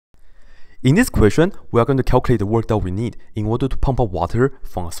In this question, we are going to calculate the work that we need in order to pump out water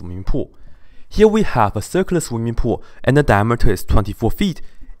from a swimming pool. Here we have a circular swimming pool and the diameter is 24 feet,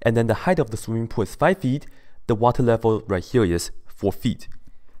 and then the height of the swimming pool is 5 feet. The water level right here is 4 feet.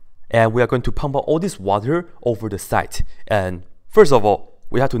 And we are going to pump out all this water over the site. And first of all,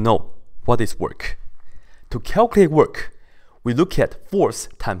 we have to know what is work. To calculate work, we look at force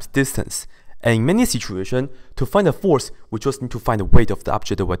times distance. And in many situations, to find the force, we just need to find the weight of the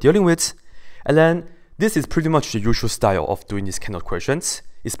object that we're dealing with. And then this is pretty much the usual style of doing these kind of questions,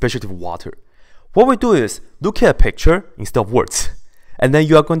 especially with water. What we do is look at a picture instead of words. And then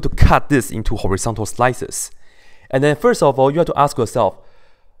you are going to cut this into horizontal slices. And then first of all, you have to ask yourself,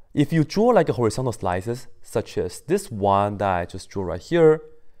 if you draw like a horizontal slices, such as this one that I just drew right here,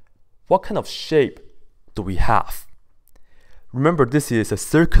 what kind of shape do we have? Remember, this is a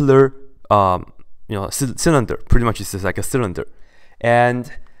circular cylinder. Pretty much it's like a cylinder.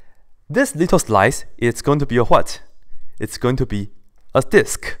 And this little slice, it's going to be a what? It's going to be a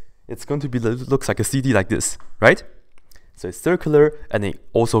disc. It's going to be, looks like a CD like this, right? So it's circular and it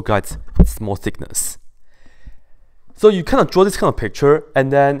also got small thickness. So you kind of draw this kind of picture,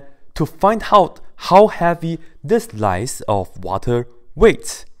 and then to find out how heavy this slice of water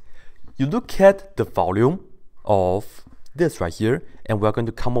weighs, you look at the volume of this right here, and we're going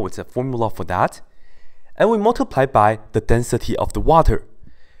to come up with a formula for that. And we multiply by the density of the water.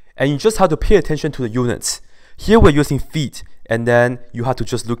 And you just have to pay attention to the units. Here we're using feet, and then you have to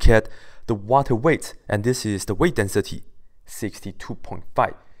just look at the water weight, and this is the weight density,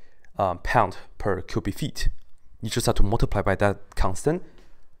 62.5 pound per cubic feet. You just have to multiply by that constant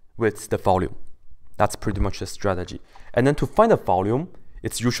with the volume. That's pretty much the strategy. And then to find the volume,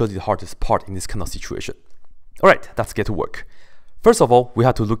 it's usually the hardest part in this kind of situation. All right, let's get to work. First of all, we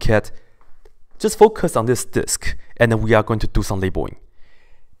have to look at, just focus on this disk, and then we are going to do some labeling.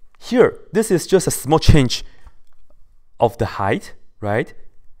 Here, this is just a small change of the height, right?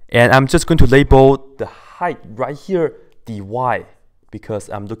 And I'm just going to label the height right here dy, because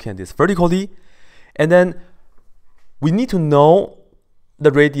I'm looking at this vertically. And then we need to know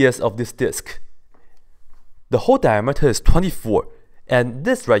the radius of this disk. The whole diameter is 24, and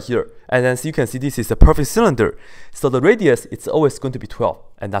this right here, and as you can see, this is a perfect cylinder. So the radius, it's always going to be 12,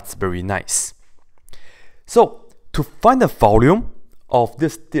 and that's very nice. So to find the volume of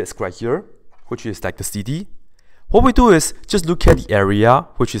this disk right here, which is like the CD, what we do is just look at the area,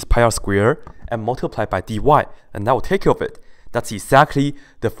 which is pi r squared, and multiply by dy, and that will take care of it. That's exactly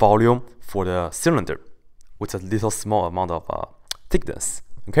the volume for the cylinder with a little small amount of thickness,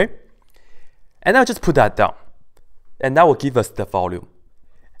 okay? And I'll just put that down, and that will give us the volume.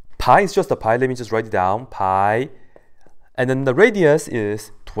 Pi is just a pi, let me just write it down, pi, and then the radius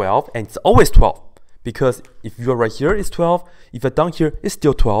is 12, and it's always 12, because if you're right here, it's 12, if you're down here, it's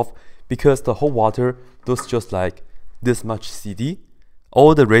still 12, because the whole water looks just like this much CD.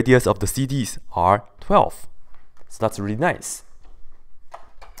 All the radius of the CDs are 12, so that's really nice.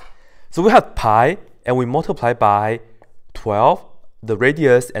 So we have pi, and we multiply by 12, the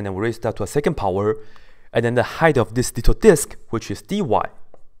radius, and then we raise that to a second power, and then the height of this little disk, which is dy,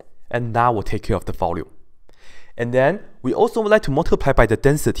 and that will take care of the volume. And then we also would like to multiply by the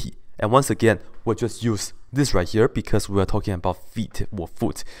density, and once again, we'll just use this right here because we are talking about feet or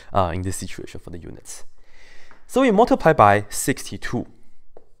foot in this situation for the units. So we multiply by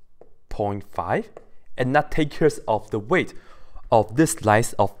 62.5, and that takes care of the weight of this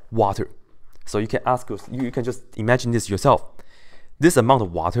slice of water. So you can ask us, you can just imagine this yourself. This amount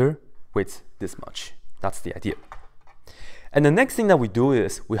of water weighs this much. That's the idea. And the next thing that we do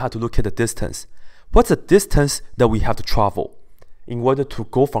is we have to look at the distance. What's the distance that we have to travel in order to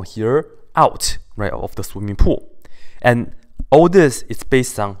go from here out, right, of the swimming pool? And all this is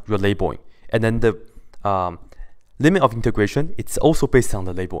based on your labeling. And then the limit of integration, it's also based on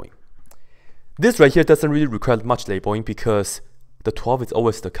the labeling. This right here doesn't really require much labeling because the 12 is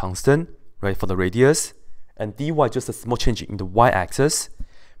always the constant, right, for the radius, and dy just a small change in the y-axis.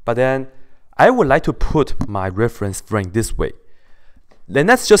 But then I would like to put my reference frame this way. Then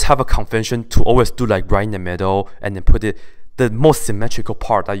let's just have a convention to always do like right in the middle and then put it the most symmetrical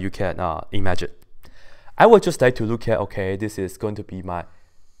part that you can imagine. I would just like to look at, okay, this is going to be my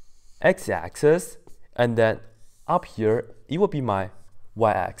x-axis, and then up here it will be my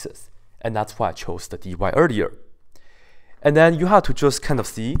y-axis, and that's why I chose the dy earlier. And then you have to just kind of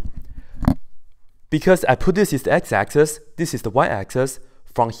see, because I put this is the x-axis, this is the y-axis,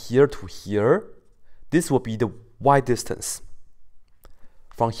 from here to here, this will be the y distance.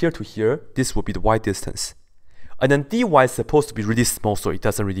 From here to here, this will be the y distance. And then dy is supposed to be really small, so it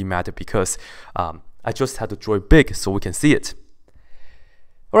doesn't really matter because I just had to draw it big so we can see it.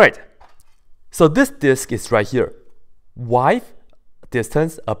 All right, So this disk is right here, y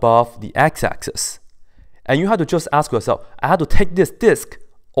distance above the x-axis. And you have to just ask yourself, I have to take this disk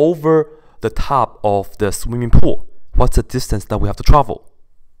over the top of the swimming pool. What's the distance that we have to travel?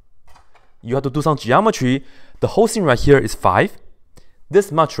 You have to do some geometry. The whole thing right here is 5.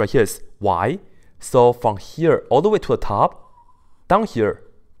 This much right here is y. So from here all the way to the top, down here,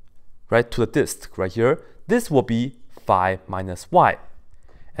 right, to the disk right here, this will be 5 minus y.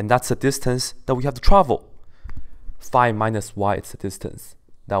 And that's the distance that we have to travel. 5 minus y is the distance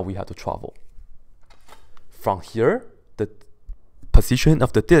that we have to travel. From here, the position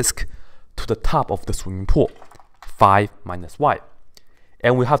of the disk to the top of the swimming pool, 5 minus y.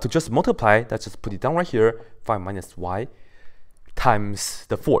 And we have to just multiply, let's just put it down right here, 5 minus y times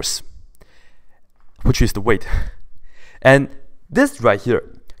the force, which is the weight. And this right here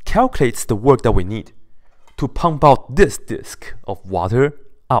calculates the work that we need to pump out this disk of water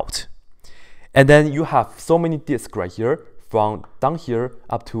out. And then you have so many disks right here, from down here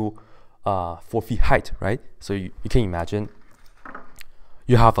up to 4 feet height, right? So you can imagine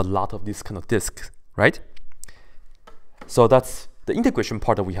you have a lot of this kind of disks, right? So that's the integration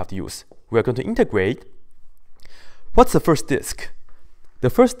part that we have to use. We are going to integrate. What's the first disk? The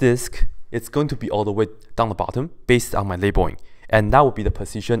first disk is going to be all the way down the bottom based on my labeling. And that will be the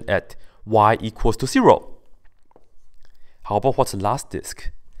position at y equals to 0. How about what's the last disk?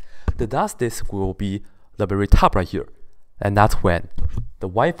 The last disk will be the very top right here. And that's when the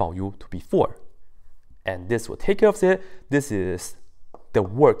y value to be 4. And this will take care of it. This is the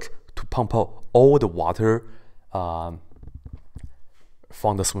work to pump out all the water from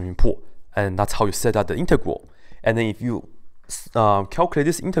the swimming pool. And that's how you set out the integral. And then if you calculate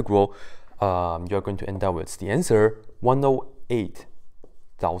this integral, you're going to end up with the answer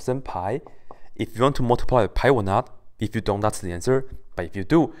 108,000 pi. If you want to multiply pi or not, if you don't, that's the answer. But if you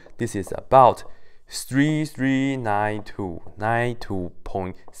do, this is about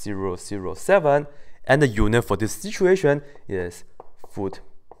 339292.007, and the unit for this situation is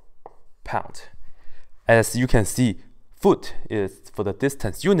foot-pound. As you can see, foot is for the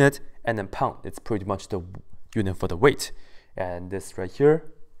distance unit, and then pound is pretty much the unit for the weight. And this right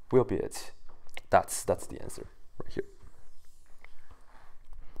here will be it. That's the answer right here.